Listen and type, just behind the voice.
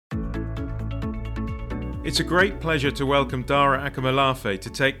It's a great pleasure to welcome Dara Akomolafe to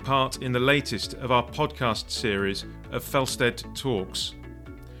take part in the latest of our podcast series of Felsted Talks.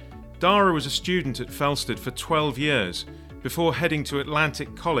 Dara was a student at Felsted for 12 years before heading to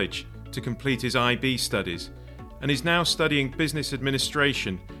Atlantic College to complete his IB studies, and is now studying business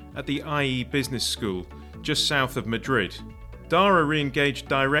administration at the IE Business School just south of Madrid. Dara re-engaged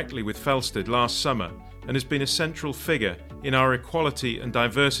directly with Felsted last summer and has been a central figure in our Equality and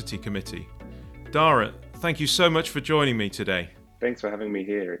Diversity Committee. Dara, thank you so much for joining me today. Thanks for having me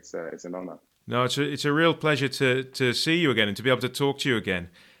here. It's an honour. No, it's a real pleasure to see you again and to be able to talk to you again.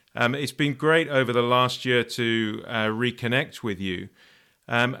 It's been great over the last year to reconnect with you.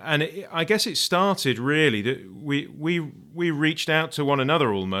 I guess it started really that we reached out to one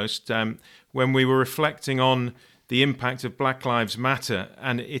another almost when we were reflecting on the impact of Black Lives Matter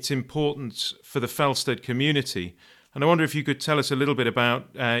and its importance for the Felsted community. And I wonder if you could tell us a little bit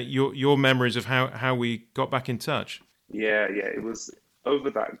about your memories of how we got back in touch. Yeah. It was over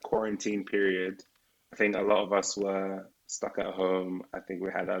that quarantine period. I think a lot of us were stuck at home. I think we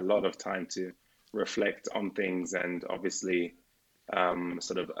had a lot of time to reflect on things, and obviously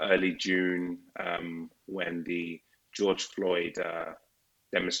sort of early June when the George Floyd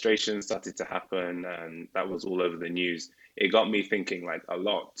demonstrations started to happen, and that was all over the news. It got me thinking like a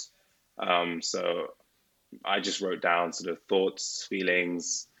lot. So I just wrote down sort of thoughts,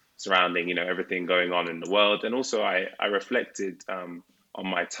 feelings surrounding, everything going on in the world. And also I reflected on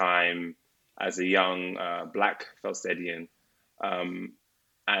my time as a young Black Felstedian.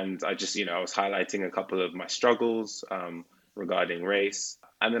 And I just, I was highlighting a couple of my struggles regarding race.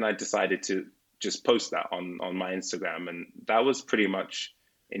 And then I decided to just post that on my Instagram. And that was pretty much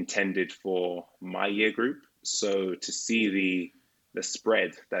intended for my year group. So to see the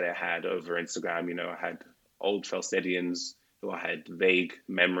spread that it had over Instagram, I had old Felstedians who I had vague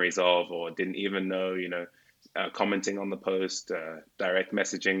memories of or didn't even know, commenting on the post, direct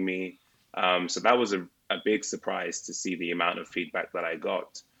messaging me. So that was a big surprise to see the amount of feedback that I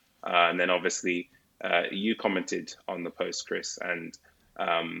got. And then obviously you commented on the post, Chris, and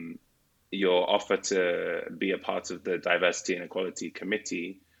your offer to be a part of the Diversity and Equality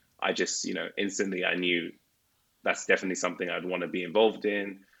Committee. I just, instantly I knew that's definitely something I'd want to be involved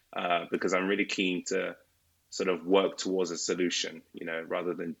in because I'm really keen to sort of work towards a solution,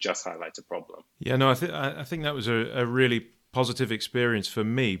 rather than just highlight a problem. Yeah, no, I think that was a really positive experience for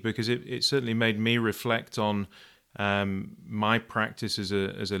me because it certainly made me reflect on my practice as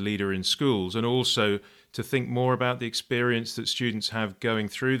a leader in schools, and also to think more about the experience that students have going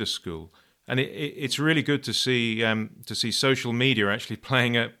through the school. And it's really good to see social media actually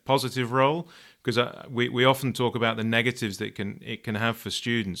playing a positive role, because we often talk about the negatives that it can have for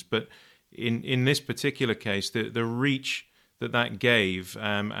students, but in this particular case, the reach that gave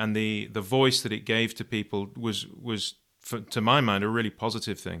and the voice that it gave to people was to my mind a really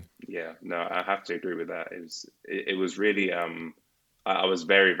positive thing. Yeah, no, I have to agree with that. It was really I was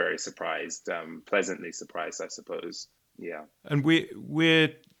very, very surprised, pleasantly surprised, I suppose. Yeah, and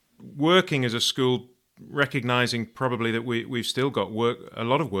we're working as a school, recognizing probably that we've still got a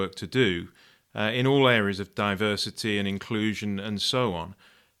lot of work to do in all areas of diversity and inclusion and so on.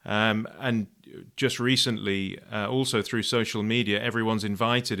 And just recently, also through social media, Everyone's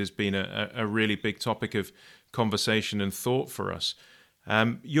Invited has been a really big topic of conversation and thought for us.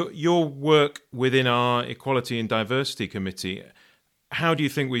 Your work within our Equality and Diversity Committee, how do you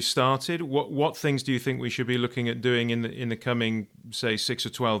think we've started? What things do you think we should be looking at doing in the coming, say, 6 or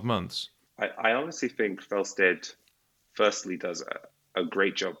 12 months? I honestly think Felsted firstly does a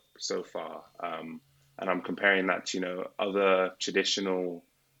great job so far. And I'm comparing that to, other traditional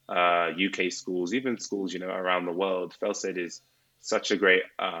UK schools, even schools, around the world. Felsted is such a great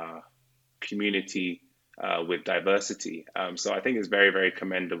community with diversity. So I think it's very, very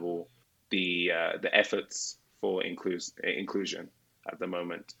commendable, the efforts for inclusion at the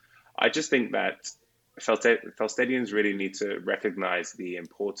moment. I just think that Felstedians really need to recognize the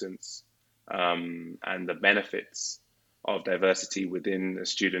importance and the benefits of diversity within the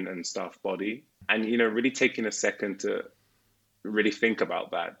student and staff body, and really taking a second to really think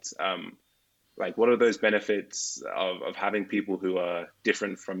about that. Like, what are those benefits of having people who are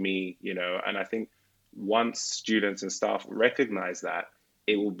different from me, And I think once students and staff recognize that,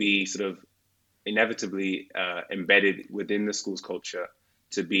 it will be sort of inevitably embedded within the school's culture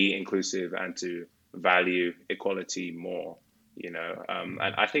to be inclusive and to value equality more, And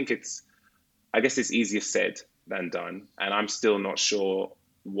I think I guess it's easier said than done. And I'm still not sure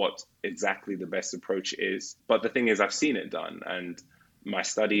what exactly the best approach is. But the thing is, I've seen it done, and my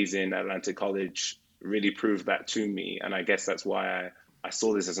studies in Atlantic College really proved that to me. And I guess that's why I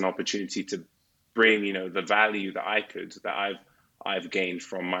saw this as an opportunity to bring, the value that I've gained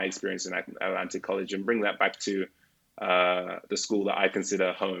from my experience in Atlantic College and bring that back to the school that I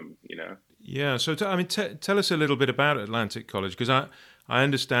consider home. Yeah. So, tell us a little bit about Atlantic College, because I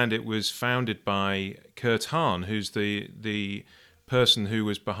understand it was founded by Kurt Hahn, who's the person who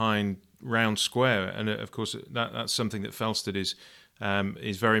was behind Round Square, and of course that's something that Felsted is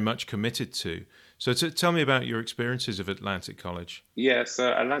very much committed to. So, tell me about your experiences of Atlantic College. Yeah,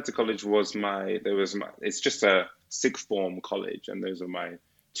 so Atlantic College it's just a sixth form college, and those were my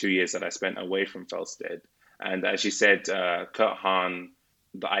 2 years that I spent away from Felsted. And as you said, Kurt Hahn,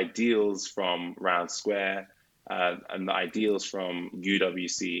 the ideals from Round Square and the ideals from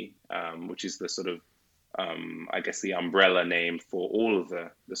UWC, which is the sort of, I guess, the umbrella name for all of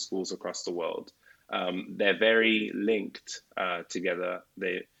the schools across the world. They're very linked together.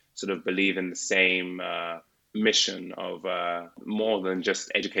 They sort of believe in the same mission of more than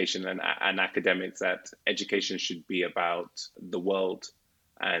just education and academics, that education should be about the world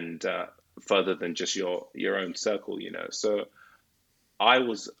and further than just your own circle. So I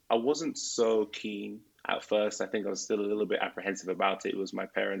wasn't so keen at first. I think I was still a little bit apprehensive about it. It was my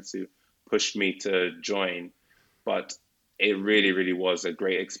parents who pushed me to join, but it really, really was a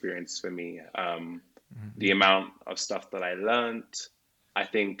great experience for me. The amount of stuff that I learned, I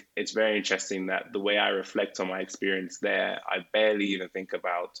think it's very interesting that the way I reflect on my experience there, I barely even think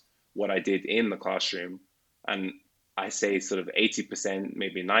about what I did in the classroom. And I say sort of 80%,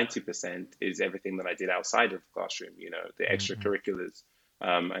 maybe 90% is everything that I did outside of the classroom, the extracurriculars,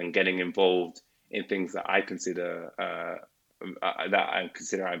 and getting involved in things that I consider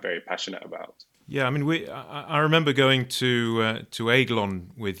I'm very passionate about. Yeah, I mean, I remember going to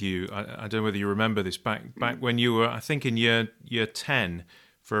Eglon with you. I don't know whether you remember this, back when you were, I think, in year 10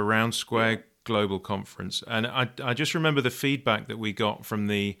 for a Round Square Global Conference, and I just remember the feedback that we got from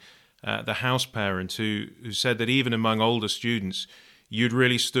the house parent who said that even among older students, you'd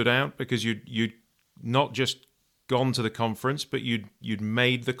really stood out because you'd not just gone to the conference, but you'd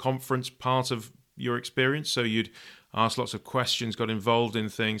made the conference part of your experience. So you'd asked lots of questions, got involved in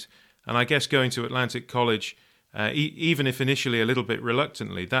things. And I guess going to Atlantic College, even if initially a little bit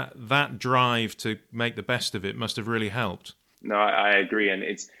reluctantly, that drive to make the best of it must have really helped. No, I agree. And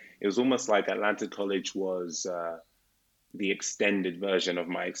it was almost like Atlantic College was the extended version of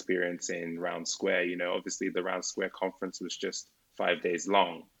my experience in Round Square. Obviously the Round Square conference was just 5 days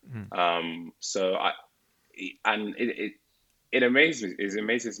long. So it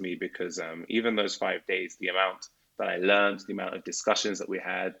amazes me because even those 5 days, the amount that I learned, the amount of discussions that we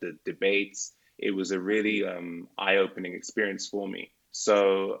had, the debates, it was a really eye-opening experience for me.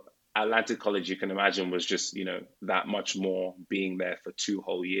 So Atlantic College, you can imagine, was just, that much more, being there for 2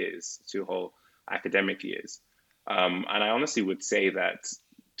 whole academic years. And I honestly would say that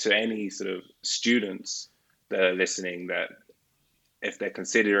to any sort of students that are listening, that if they're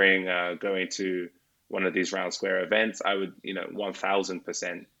considering going to one of these Round Square events, I would,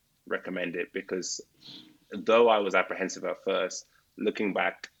 1000% recommend it, because though I was apprehensive at first, looking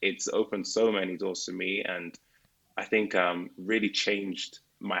back, it's opened so many doors to me, and I think really changed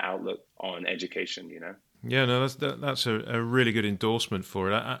my outlook on education. Yeah, no, that's a really good endorsement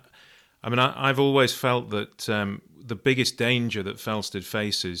for it. I've always felt that the biggest danger that Felsted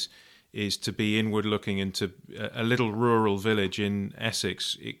faces is to be inward looking into a little rural village in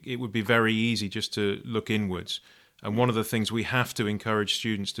Essex. It would be very easy just to look inwards. And one of the things we have to encourage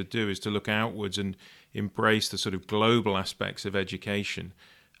students to do is to look outwards and embrace the sort of global aspects of education.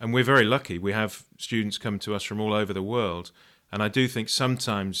 And we're very lucky. We have students come to us from all over the world. And I do think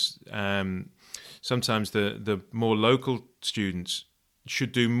sometimes the more local students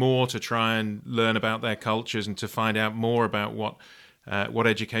should do more to try and learn about their cultures and to find out more about what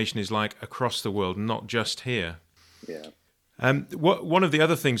education is like across the world, not just here. Yeah. One of the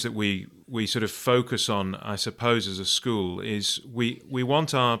other things that we sort of focus on, I suppose, as a school is we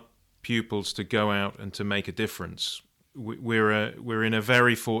want our pupils to go out and to make a difference. We're in a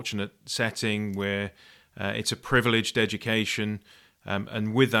very fortunate setting where it's a privileged education,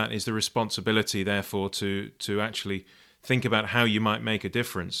 and with that is the responsibility, therefore, to actually think about how you might make a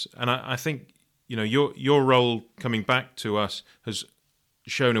difference. And I think your role coming back to us has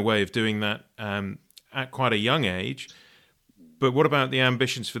shown a way of doing that at quite a young age. But what about the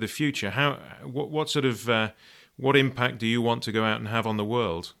ambitions for the future? What impact do you want to go out and have on the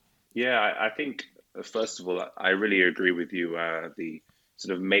world? Yeah, I think, first of all, I really agree with you. The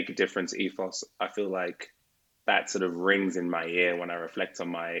sort of make a difference ethos, I feel like that sort of rings in my ear when I reflect on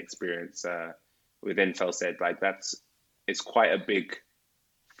my experience within Felsted. Like it's quite a big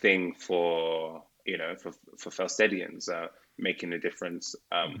thing for Felstedians, making a difference.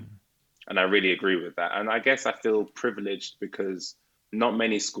 And I really agree with that. And I guess I feel privileged because not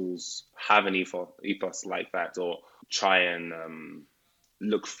many schools have an ethos like that, or try and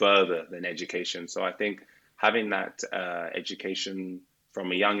look further than education. So I think having that education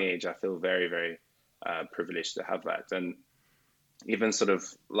from a young age, I feel very, very privileged to have that. And even sort of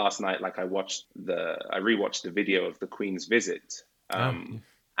last night, like I rewatched the video of the Queen's visit, Oh, yeah.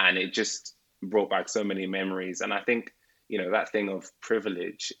 and it just brought back so many memories. And I think, that thing of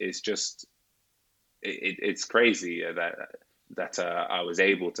privilege is just, it's crazy that I was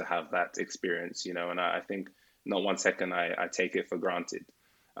able to have that experience, and I think not one second I take it for granted.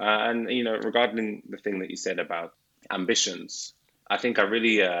 And regarding the thing that you said about ambitions, I think I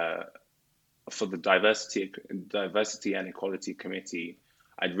really for the diversity and equality committee,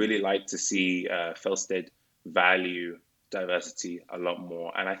 I'd really like to see Felsted value diversity a lot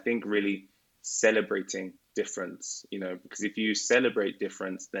more, and I think really celebrating difference. Because if you celebrate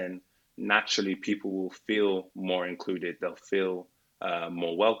difference, then naturally people will feel more included. They'll feel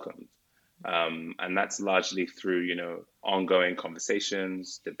more welcomed, and that's largely through ongoing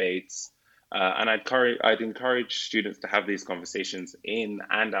conversations, debates, and I'd encourage students to have these conversations in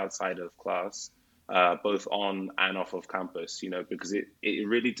and outside of class, both on and off of campus. Because it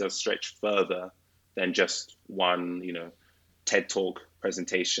really does stretch further than just one TED Talk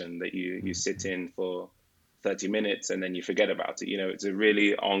presentation that you sit in for 30 minutes and then you forget about it. It's a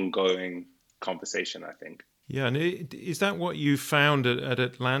really ongoing conversation, I think. Yeah, and is that what you found at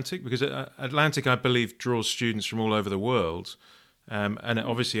Atlantic? Because Atlantic, I believe, draws students from all over the world, and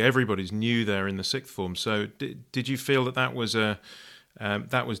obviously everybody's new there in the sixth form. So, did you feel that was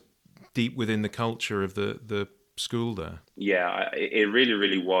that was deep within the culture of the school there? Yeah, it really,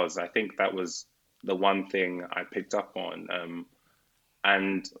 really was. I think that was the one thing I picked up on.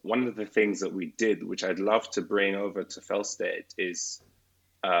 And one of the things that we did, which I'd love to bring over to Felsted, is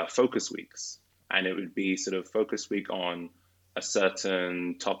focus weeks. And it would be sort of focus week on a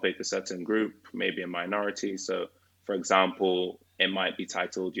certain topic, a certain group, maybe a minority. So, for example, it might be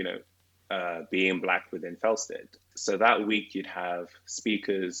titled, Being Black within Felsted. So that week you'd have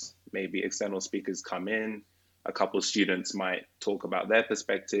speakers, maybe external speakers come in. A couple of students might talk about their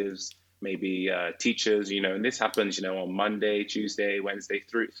perspectives, maybe teachers, and this happens, on Monday, Tuesday, Wednesday,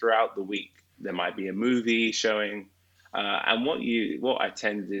 throughout the week. There might be a movie showing. And what you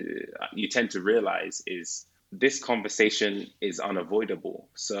tend to realize is this conversation is unavoidable.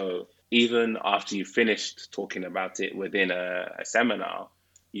 So even after you finished talking about it within a seminar,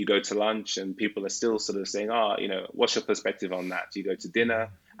 you go to lunch and people are still sort of saying, what's your perspective on that? You go to dinner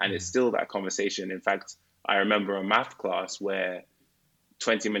and it's still that conversation. In fact, I remember a math class where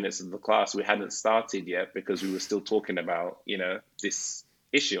 20 minutes of the class we hadn't started yet because we were still talking about, this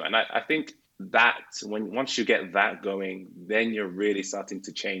issue. And I think that once you get that going, then you're really starting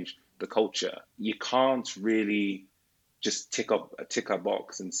to change the culture. You can't really just tick a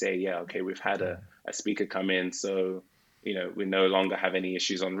box and say, yeah, okay, we've had a speaker come in, so we no longer have any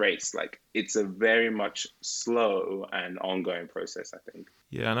issues on race. Like, it's a very much slow and ongoing process, I think.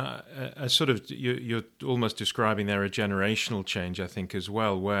 Yeah, and I sort of you're almost describing there a generational change, I think, as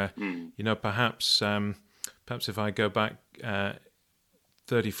well, where perhaps if I go back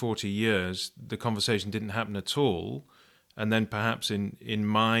 30, 40 years, the conversation didn't happen at all, and then perhaps in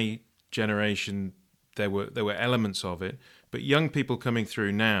my generation there were elements of it, but young people coming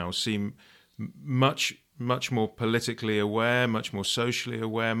through now seem much more politically aware, much more socially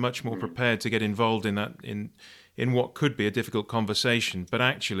aware, much more prepared to get involved in that in what could be a difficult conversation, but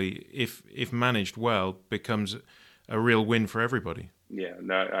actually, if managed well, becomes a real win for everybody. Yeah,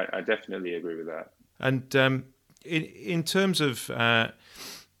 no, I definitely agree with that. And in terms of, I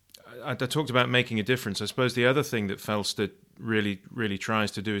talked about making a difference. I suppose the other thing that Felsted really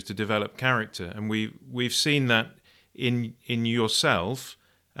tries to do is to develop character, and we've seen that in yourself.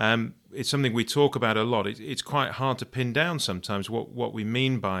 It's something we talk about a lot. It's quite hard to pin down sometimes what we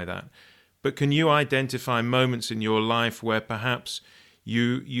mean by that. But can you identify moments in your life where perhaps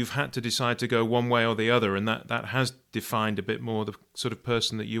you've had to decide to go one way or the other, and that has defined a bit more the sort of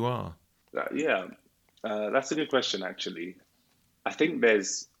person that you are? That's a good question, actually. I think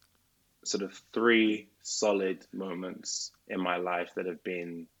there's sort of three solid moments in my life that have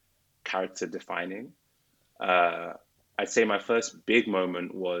been character defining. I'd say my first big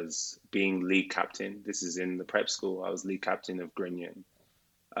moment was being league captain. This is in the prep school. I was league captain of Grinion.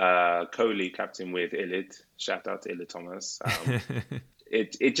 Co-league captain with Ilid. Shout out to Ilid Thomas.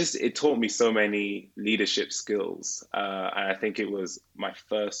 It taught me so many leadership skills, and I think it was my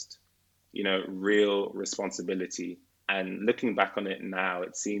first, real responsibility. And looking back on it now,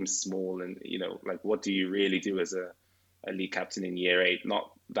 it seems small, and like, what do you really do as a league captain in year eight,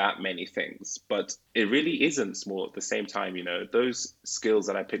 not that many things, but it really isn't small at the same time. Those skills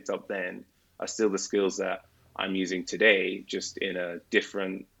that I picked up then are still the skills that I'm using today, just in a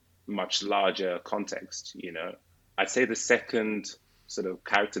different, much larger context. I'd say the second sort of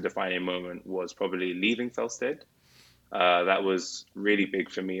character defining moment was probably leaving Felsted. That was really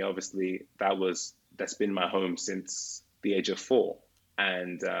big for me. Obviously, that's been my home since the age of 4,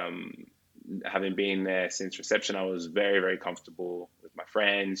 and having been there since reception, I was very, very comfortable with my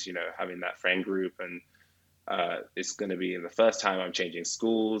friends. Having that friend group, and it's going to be the first time I'm changing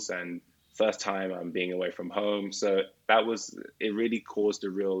schools and first time I'm being away from home. So it really caused a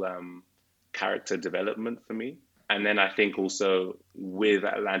real character development for me. And then I think also with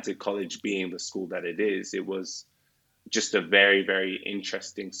Atlantic College being the school that it is, it was just a very, very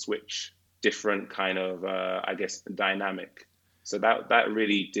interesting switch, different kind of, I guess, dynamic. So that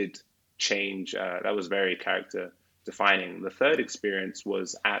really did change. That was very character defining. The third experience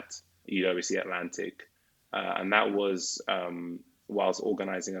was at UWC Atlantic, and that was whilst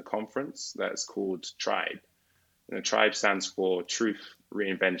organizing a conference that's called Tribe. Tribe stands for Truth,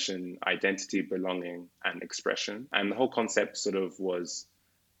 Reinvention, Identity, Belonging, and Expression. And the whole concept sort of was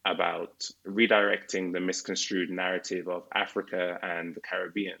about redirecting the misconstrued narrative of Africa and the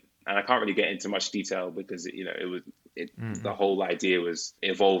Caribbean. And I can't really get into much detail because the whole idea was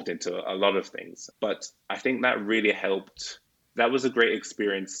evolved into a lot of things. But I think that really helped. That was a great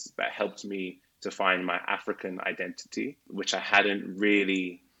experience that helped me to find my African identity, which I hadn't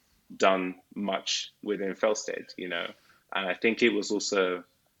really done much within Felsted. And I think it was also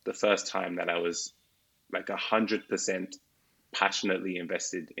the first time that I was like 100% passionately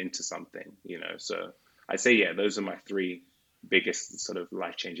invested into something. So I'd say, yeah, those are my 3 biggest sort of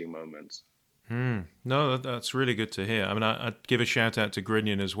life-changing moments. No, that's really good to hear. I mean, I'd give a shout out to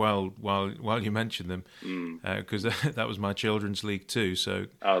Grinion as well while you mentioned them, because that was my children's league too. So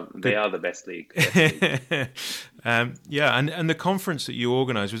they are the best league. Yeah, and the conference that you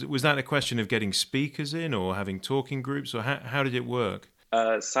organised, was that a question of getting speakers in or having talking groups, or how did it work?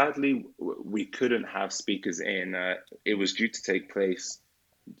 Sadly, we couldn't have speakers in. It was due to take place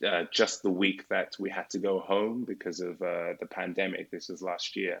just the week that we had to go home because of the pandemic. This was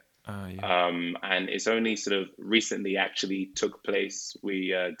last year. Yeah. And it's only sort of recently actually took place.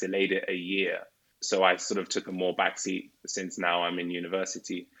 We delayed it a year. So I sort of took a more backseat since now I'm in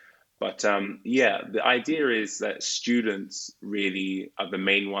university. But yeah, the idea is that students really are the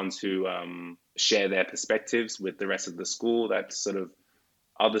main ones who share their perspectives with the rest of the school. That's sort of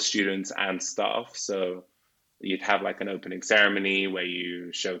other students and staff. So you'd have like an opening ceremony where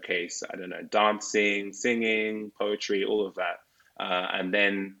you showcase, I don't know, dancing, singing, poetry, all of that. And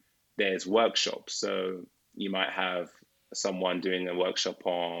then there's workshops. So you might have someone doing a workshop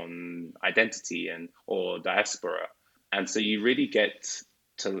on identity or diaspora. And so you really get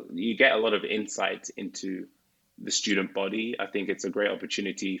a lot of insight into the student body. I think it's a great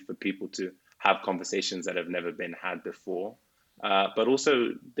opportunity for people to have conversations that have never been had before. But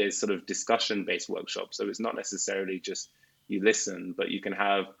also there's sort of discussion-based workshops. So it's not necessarily just you listen, but you can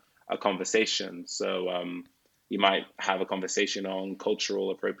have a conversation. So you might have a conversation on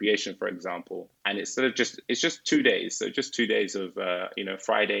cultural appropriation, for example, and it's just 2 days. So just 2 days of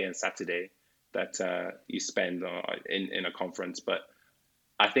Friday and Saturday that you spend in a conference. But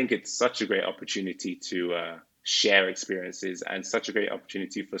I think it's such a great opportunity to share experiences, and such a great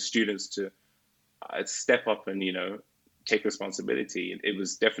opportunity for students to step up and take responsibility. It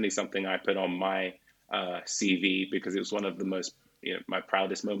was definitely something I put on my CV because it was one of the most my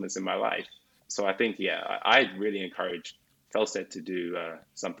proudest moments in my life. So I think, yeah, I'd really encourage Felsted to do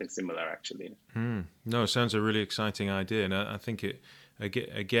something similar, actually. No, it sounds a really exciting idea. And I think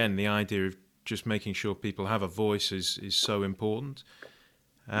again, the idea of just making sure people have a voice is so important.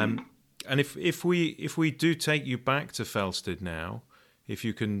 And if we do take you back to Felsted now, if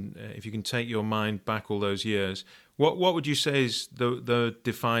you can take your mind back all those years, what would you say is the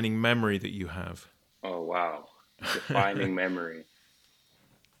defining memory that you have? Oh, wow. Defining memory.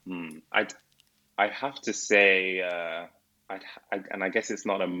 I'd have to say, and I guess it's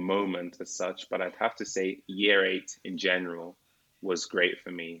not a moment as such, but I'd have to say year 8 in general was great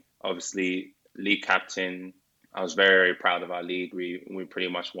for me. Obviously, league captain, I was very, very proud of our league. We pretty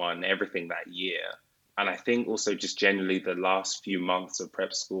much won everything that year. And I think also just generally the last few months of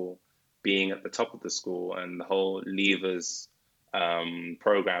prep school, being at the top of the school and the whole Levers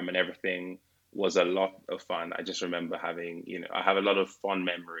program and everything was a lot of fun. I just remember I have a lot of fond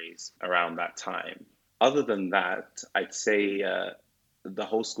memories around that time. Other than that, I'd say the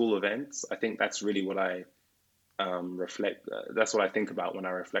whole school events, I think that's really what I reflect. That's what I think about when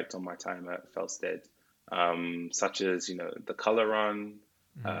I reflect on my time at Felsted. such as, the color run,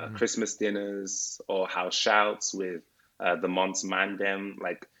 Christmas dinners, or house shouts with the Mons Mandem.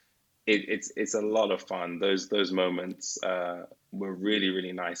 Like it's a lot of fun. Those moments were really,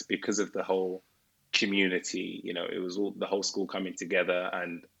 really nice because of the whole community. It was all the whole school coming together,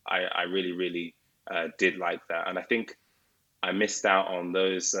 and I really, really did like that. And I think I missed out on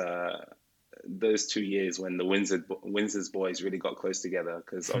those 2 years when the Windsor's boys really got close together,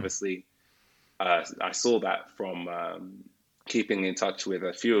 because obviously I saw that from keeping in touch with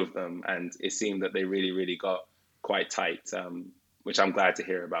a few of them, and it seemed that they really, really got quite tight, which I'm glad to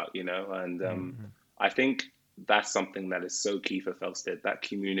hear about, And I think that's something that is so key for Felsted. That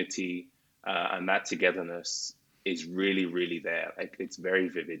community and that togetherness is really, really there. Like it's very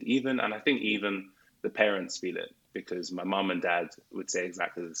vivid. And I think even the parents feel it, because my mum and dad would say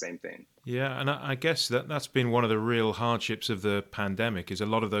exactly the same thing. Yeah, and I guess that's been one of the real hardships of the pandemic, is a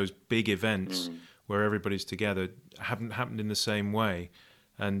lot of those big events where everybody's together haven't happened in the same way.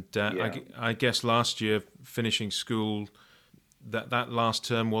 And I guess last year, finishing school, that last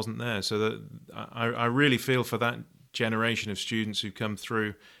term wasn't there. So that I really feel for that generation of students who come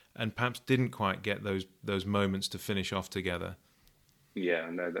through and perhaps didn't quite get those moments to finish off together. Yeah,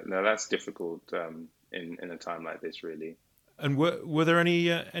 no, that's difficult in a time like this, really. And were there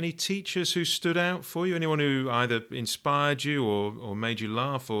any teachers who stood out for you? Anyone who either inspired you or made you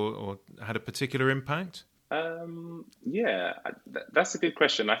laugh or had a particular impact? Yeah, that's a good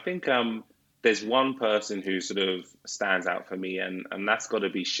question. I think there's one person who sort of stands out for me, and that's got to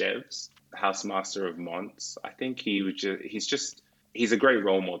be Chevs, housemaster of Mons. I think he's a great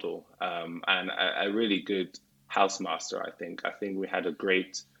role model, and a really good housemaster. I think we had a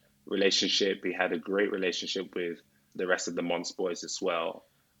great relationship. He had a great relationship with the rest of the Mons boys as well.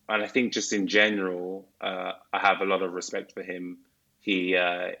 And I think just in general, I have a lot of respect for him. He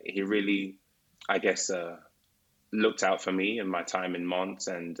really, I guess, looked out for me in my time in Mons,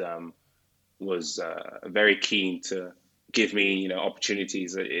 and was very keen to give me,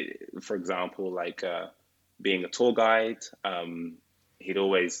 opportunities. For example, like being a tour guide. He'd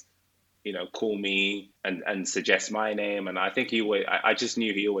always, call me and suggest my name. And I think I just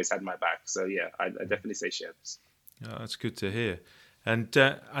knew he always had my back. So yeah, I definitely say Chefs. Oh, that's good to hear. And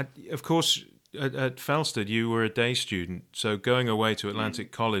of course, at Felsted, you were a day student. So going away to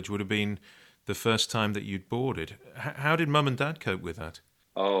Atlantic College would have been the first time that you'd boarded. How did mum and dad cope with that?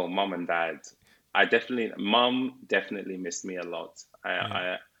 Oh, mum and dad. Mum definitely missed me a lot.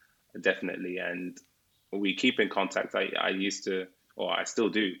 I definitely, and we keep in contact. I used to, or I still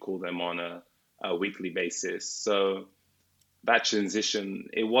do, call them on a weekly basis. So that transition,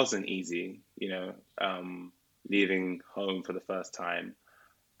 it wasn't easy, leaving home for the first time.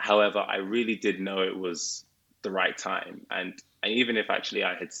 However, I really did know it was the right time. And even if actually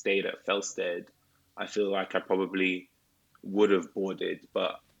I had stayed at Felsted, I feel like I probably would have boarded.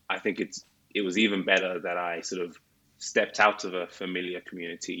 But I think it was even better that I sort of stepped out of a familiar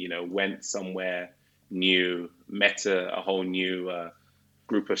community, went somewhere new, met a whole new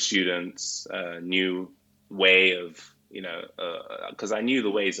group of students, a new way of, because I knew the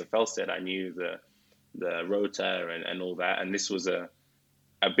ways of Felsted. I knew the rota and all that. And this was a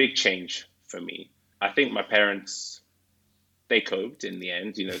big change for me. I think my parents, they coped in the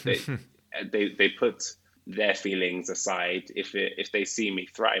end. They put their feelings aside if they see me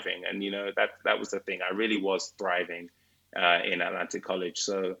thriving. And, that was the thing. I really was thriving in Atlantic College.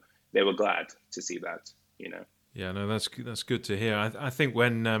 So they were glad to see that, Yeah, no, that's good to hear. I think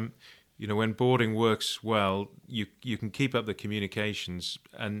when when boarding works well, you can keep up the communications,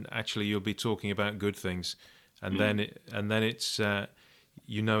 and actually you'll be talking about good things, and then it's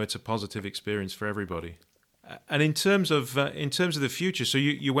it's a positive experience for everybody. And in terms of the future, so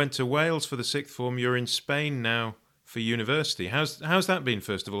you went to Wales for the sixth form. You're in Spain now for university. How's that been?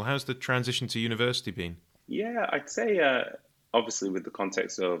 First of all, how's the transition to university been? Yeah, I'd say obviously with the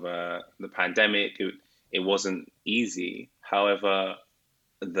context of the pandemic, it wasn't easy. However,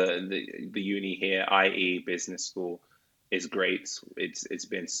 the uni here, IE Business School, is great. It's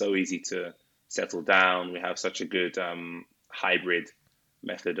been so easy to settle down. We have such a good hybrid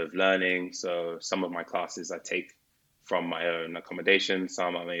method of learning. So some of my classes I take from my own accommodation.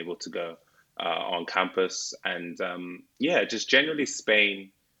 Some I'm able to go on campus. And just generally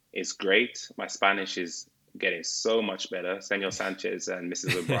Spain is great. My Spanish is getting so much better. Senor Sanchez and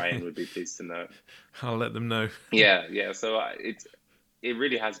Mrs. O'Brien would be pleased to know. I'll let them know. Yeah. So it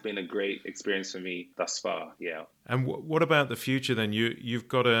really has been a great experience for me thus far. Yeah. And what about the future then? You've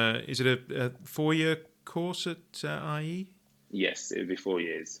got is it a 4-year course at IE? Yes, it'll be 4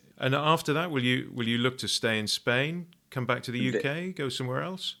 years. And after that, will you look to stay in Spain? come back to the UK, go somewhere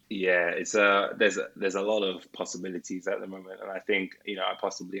else? Yeah, there's a lot of possibilities at the moment, and I think I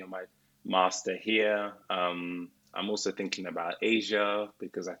possibly on my master here. I'm also thinking about Asia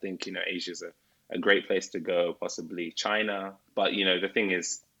because I think Asia's a great place to go, possibly China. But the thing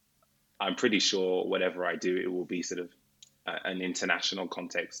is, I'm pretty sure whatever I do, it will be sort of an international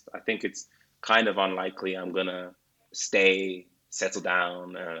context. I think it's kind of unlikely I'm gonna settle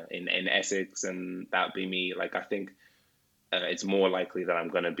down in Essex, and that be me. Like I think it's more likely that I'm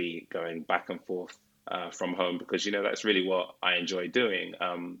going to be going back and forth from home because that's really what I enjoy doing.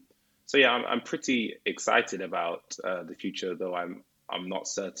 So yeah, I'm pretty excited about the future, though I'm not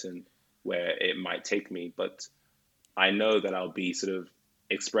certain where it might take me. But I know that I'll be sort of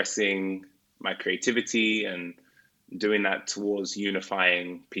expressing my creativity and doing that towards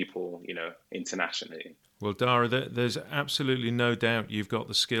unifying people, internationally. Well, Dara, there's absolutely no doubt you've got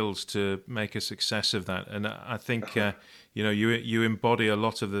the skills to make a success of that, and I think you embody a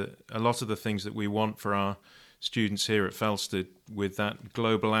lot of the things that we want for our students here at Felsted, with that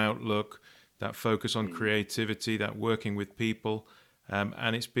global outlook, that focus on creativity, that working with people,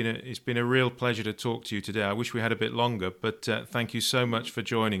 and it's been a real pleasure to talk to you today. I wish we had a bit longer, but thank you so much for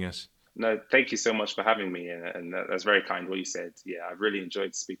joining us. No, thank you so much for having me, and that's very kind what you said. Yeah, I've really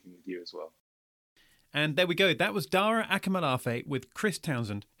enjoyed speaking with you as well. And there we go. That was Dara Akinmolafe with Chris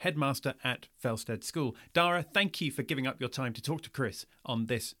Townsend, headmaster at Felsted School. Dara, thank you for giving up your time to talk to Chris on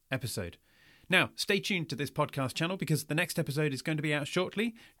this episode. Now, stay tuned to this podcast channel because the next episode is going to be out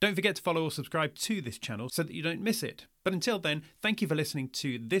shortly. Don't forget to follow or subscribe to this channel so that you don't miss it. But until then, thank you for listening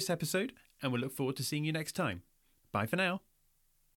to this episode, and we'll look forward to seeing you next time. Bye for now.